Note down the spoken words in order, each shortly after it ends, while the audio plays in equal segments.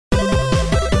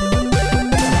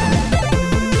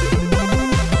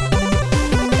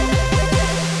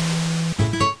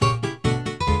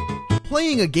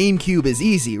playing a GameCube is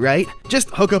easy, right? Just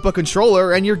hook up a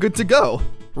controller and you're good to go,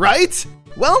 right?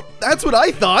 Well, that's what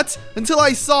I thought, until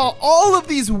I saw all of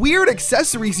these weird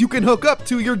accessories you can hook up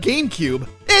to your GameCube.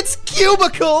 It's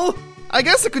cubicle! I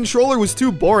guess a controller was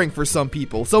too boring for some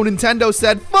people, so Nintendo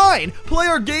said, fine, play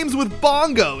our games with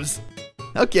bongos.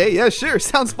 Okay, yeah, sure,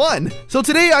 sounds fun. So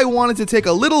today I wanted to take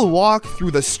a little walk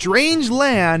through the strange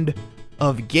land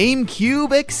of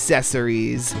GameCube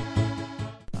accessories.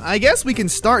 I guess we can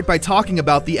start by talking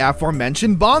about the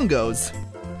aforementioned bongos.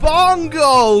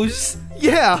 Bongos!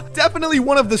 Yeah, definitely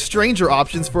one of the stranger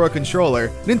options for a controller.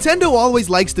 Nintendo always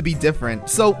likes to be different,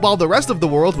 so while the rest of the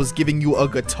world was giving you a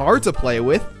guitar to play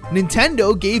with,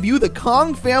 Nintendo gave you the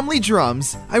Kong family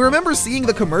drums. I remember seeing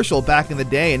the commercial back in the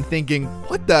day and thinking,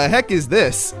 what the heck is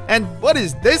this? And what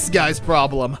is this guy's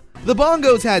problem? The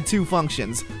bongos had two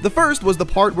functions. The first was the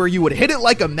part where you would hit it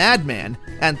like a madman,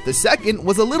 and the second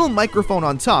was a little microphone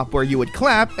on top where you would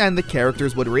clap and the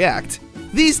characters would react.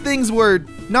 These things were,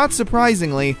 not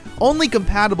surprisingly, only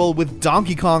compatible with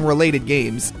Donkey Kong related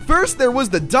games. First, there was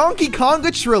the Donkey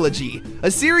Konga Trilogy,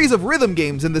 a series of rhythm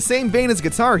games in the same vein as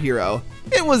Guitar Hero.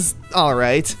 It was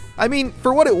alright. I mean,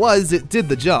 for what it was, it did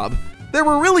the job. There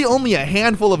were really only a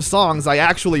handful of songs I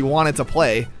actually wanted to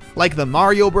play, like the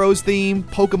Mario Bros theme,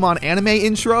 Pokemon anime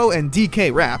intro, and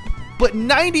DK rap. But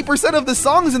 90% of the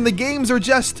songs in the games are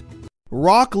just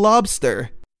Rock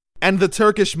Lobster and the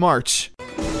Turkish March.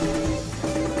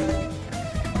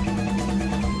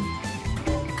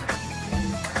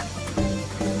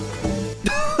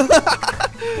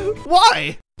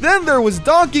 Why? Then there was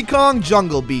Donkey Kong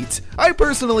Jungle Beat. I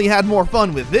personally had more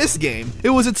fun with this game.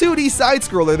 It was a 2D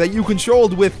side-scroller that you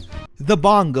controlled with the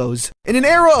bongos. In an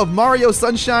era of Mario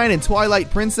Sunshine and Twilight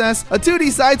Princess, a 2D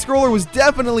side-scroller was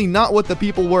definitely not what the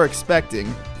people were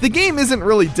expecting. The game isn't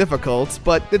really difficult,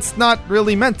 but it's not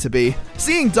really meant to be.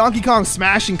 Seeing Donkey Kong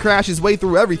smash and crash his way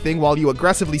through everything while you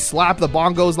aggressively slap the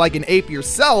bongos like an ape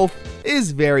yourself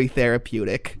is very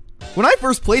therapeutic. When I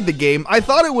first played the game, I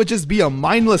thought it would just be a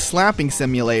mindless slapping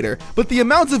simulator, but the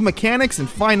amount of mechanics and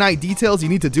finite details you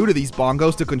need to do to these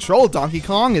bongos to control Donkey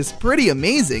Kong is pretty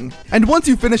amazing. And once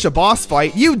you finish a boss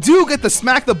fight, you do get to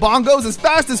smack the bongos as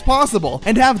fast as possible,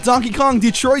 and have Donkey Kong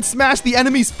Detroit smash the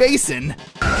enemy's face in.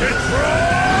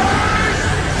 Detroit!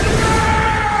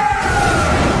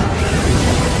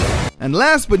 And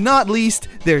last but not least,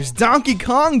 there's Donkey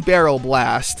Kong Barrel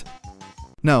Blast.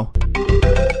 No.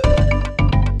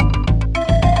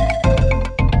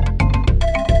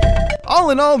 All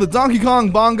in all, the Donkey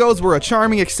Kong bongos were a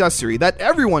charming accessory that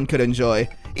everyone could enjoy.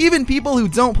 Even people who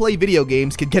don't play video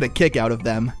games could get a kick out of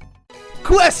them.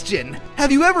 Question!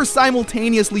 Have you ever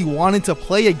simultaneously wanted to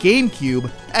play a GameCube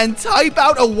and type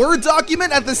out a Word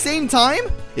document at the same time?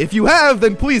 If you have,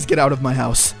 then please get out of my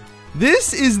house.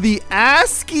 This is the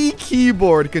ASCII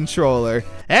keyboard controller.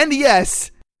 And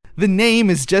yes, the name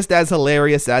is just as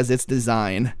hilarious as its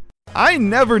design. I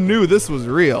never knew this was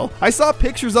real. I saw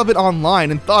pictures of it online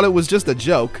and thought it was just a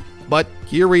joke, but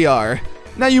here we are.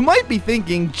 Now you might be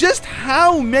thinking, just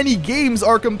how many games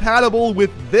are compatible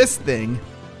with this thing?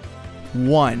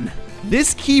 1.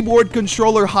 This keyboard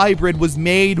controller hybrid was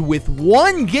made with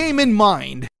one game in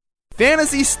mind.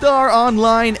 Phantasy Star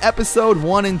Online Episode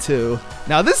 1 and 2.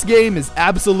 Now this game is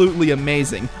absolutely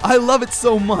amazing. I love it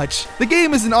so much. The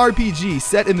game is an RPG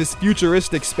set in this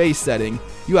futuristic space setting.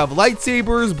 You have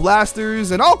lightsabers,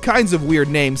 blasters, and all kinds of weird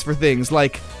names for things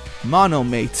like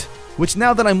Monomate, which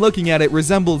now that I'm looking at it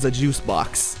resembles a juice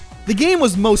box. The game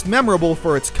was most memorable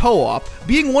for its co-op,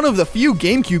 being one of the few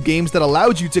GameCube games that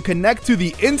allowed you to connect to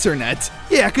the internet.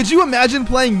 Yeah, could you imagine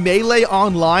playing Melee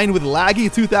online with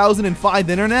laggy 2005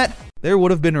 internet? There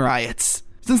would have been riots.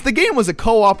 Since the game was a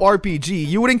co-op RPG,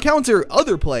 you would encounter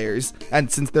other players,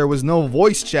 and since there was no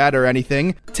voice chat or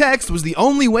anything, text was the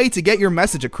only way to get your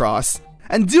message across.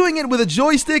 And doing it with a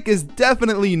joystick is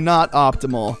definitely not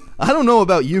optimal. I don't know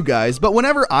about you guys, but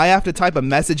whenever I have to type a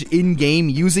message in-game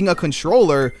using a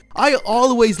controller, I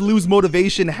always lose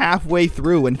motivation halfway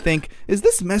through and think, is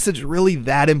this message really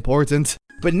that important?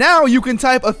 But now you can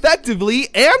type effectively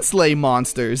and slay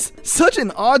monsters. Such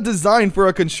an odd design for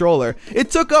a controller.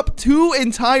 It took up 2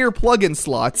 entire plugin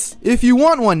slots. If you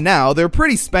want one now, they're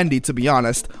pretty spendy to be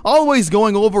honest, always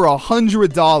going over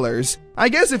 $100. I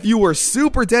guess if you were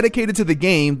super dedicated to the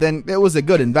game, then it was a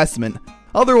good investment.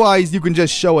 Otherwise, you can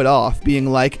just show it off,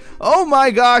 being like, oh my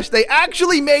gosh, they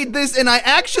actually made this and I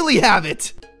actually have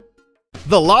it!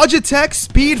 The Logitech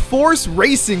Speed Force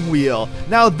Racing Wheel.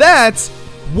 Now that's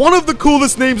one of the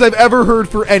coolest names I've ever heard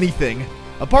for anything.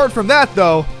 Apart from that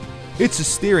though, it's a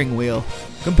steering wheel.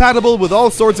 Compatible with all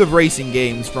sorts of racing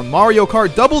games, from Mario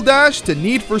Kart Double Dash to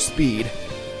Need for Speed.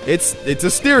 It's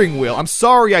a steering wheel. I'm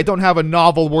sorry I don't have a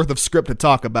novel worth of script to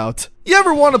talk about. You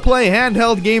ever want to play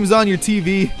handheld games on your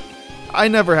TV? I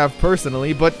never have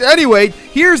personally, but anyway,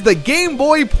 here's the Game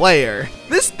Boy Player.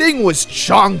 This thing was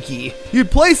chonky. You'd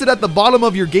place it at the bottom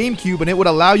of your Gamecube and it would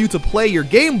allow you to play your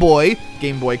Game Boy,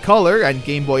 Game Boy Color, and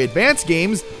Game Boy Advance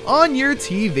games on your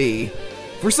TV.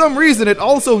 For some reason, it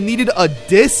also needed a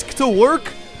disc to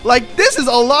work. Like, this is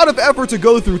a lot of effort to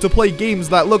go through to play games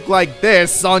that look like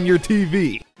this on your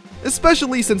TV.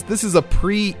 Especially since this is a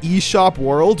pre-eShop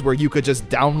world where you could just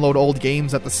download old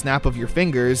games at the snap of your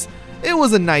fingers. It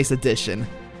was a nice addition.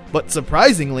 But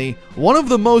surprisingly, one of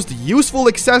the most useful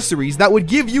accessories that would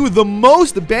give you the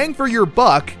most bang for your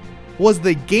buck was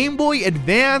the Game Boy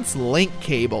Advance link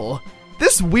cable.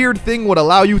 This weird thing would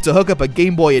allow you to hook up a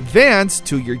Game Boy Advance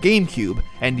to your GameCube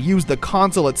and use the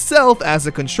console itself as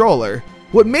a controller.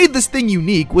 What made this thing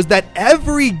unique was that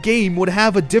every game would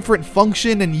have a different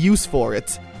function and use for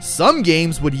it. Some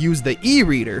games would use the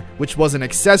e-reader, which was an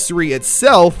accessory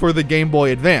itself for the Game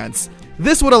Boy Advance.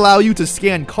 This would allow you to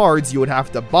scan cards you would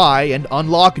have to buy and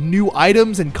unlock new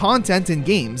items and content in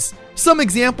games. Some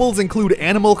examples include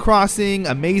Animal Crossing,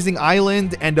 Amazing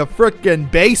Island, and a frickin'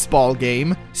 baseball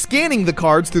game. Scanning the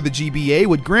cards through the GBA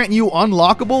would grant you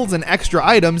unlockables and extra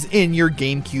items in your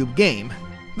GameCube game.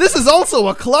 This is also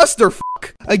a clusterfuck.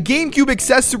 A GameCube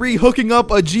accessory hooking up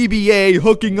a GBA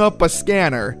hooking up a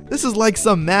scanner. This is like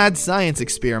some mad science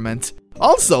experiment.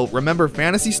 Also, remember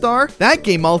Phantasy Star? That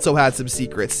game also had some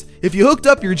secrets. If you hooked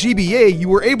up your GBA, you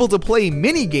were able to play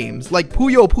mini-games like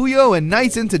Puyo Puyo and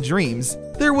Nights into Dreams.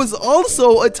 There was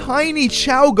also a tiny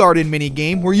Chow Garden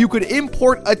minigame where you could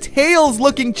import a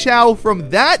Tails-looking Chow from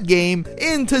that game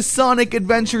into Sonic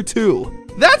Adventure 2.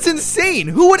 That's insane!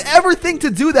 Who would ever think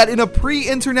to do that in a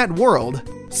pre-internet world?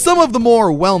 Some of the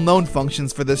more well-known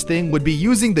functions for this thing would be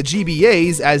using the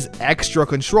GBAs as extra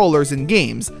controllers in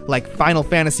games, like Final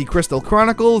Fantasy Crystal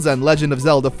Chronicles and Legend of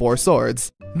Zelda 4 Swords.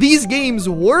 These games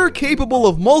were capable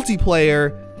of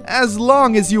multiplayer as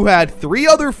long as you had 3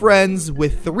 other friends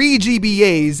with 3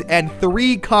 GBAs and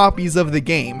 3 copies of the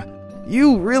game.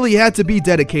 You really had to be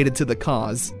dedicated to the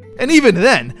cause. And even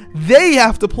then, they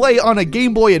have to play on a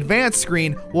Game Boy Advance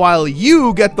screen while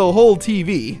you get the whole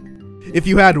TV. If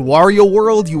you had Wario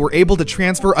World, you were able to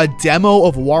transfer a demo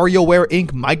of WarioWare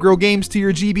Inc. microgames to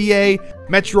your GBA.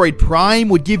 Metroid Prime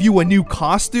would give you a new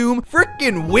costume.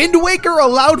 Frickin' Wind Waker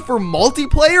allowed for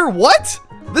multiplayer? What?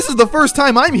 This is the first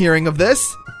time I'm hearing of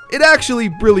this. It actually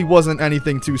really wasn't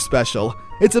anything too special.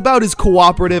 It's about as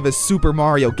cooperative as Super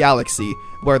Mario Galaxy,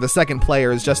 where the second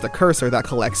player is just a cursor that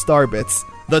collects star bits.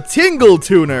 The Tingle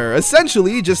Tuner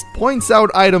essentially just points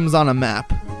out items on a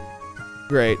map.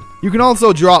 Great. You can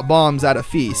also drop bombs at a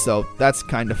fee, so that's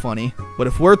kinda funny. But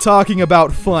if we're talking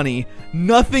about funny,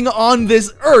 nothing on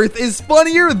this earth is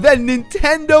funnier than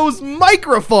Nintendo's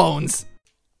microphones!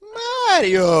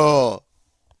 Mario!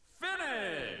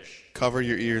 Finish! Cover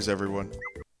your ears, everyone.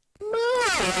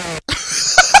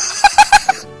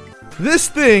 This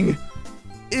thing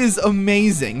is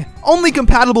amazing. Only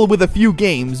compatible with a few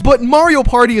games, but Mario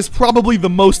Party is probably the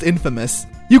most infamous.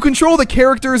 You control the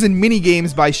characters in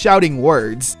minigames by shouting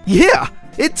words. Yeah,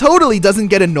 it totally doesn't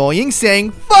get annoying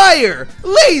saying fire,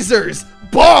 lasers,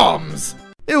 bombs.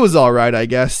 It was alright, I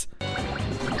guess.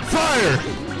 Fire!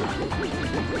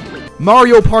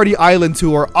 Mario Party Island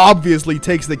Tour obviously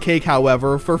takes the cake,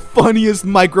 however, for funniest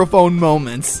microphone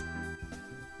moments.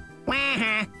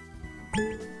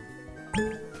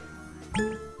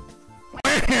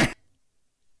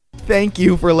 Thank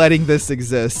you for letting this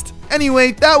exist.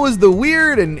 Anyway, that was the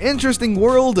weird and interesting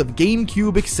world of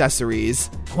GameCube accessories.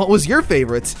 What was your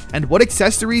favorite? And what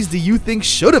accessories do you think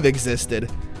should have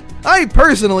existed? I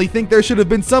personally think there should have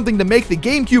been something to make the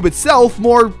GameCube itself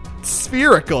more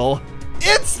spherical.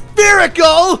 It's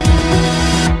spherical!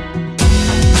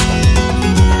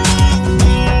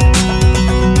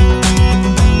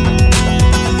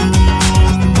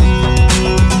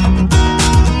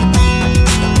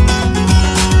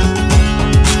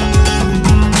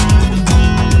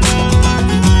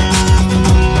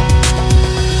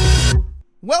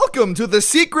 Welcome to the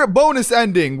secret bonus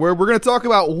ending, where we're going to talk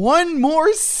about one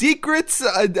more secret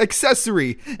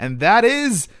accessory, and that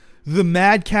is the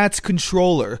Mad Catz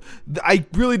controller. I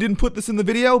really didn't put this in the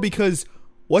video because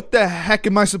what the heck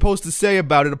am I supposed to say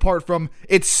about it apart from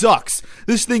it sucks?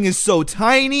 This thing is so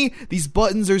tiny, these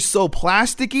buttons are so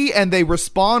plasticky, and they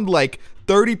respond like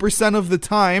 30% of the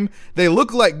time. They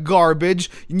look like garbage,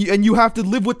 and you have to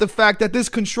live with the fact that this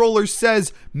controller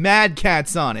says Mad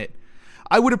Catz on it.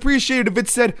 I would appreciate it if it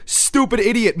said stupid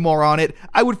idiot more on it.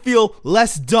 I would feel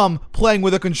less dumb playing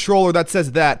with a controller that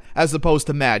says that as opposed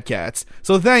to Mad Catz.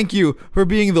 So thank you for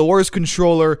being the worst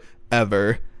controller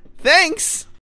ever. Thanks!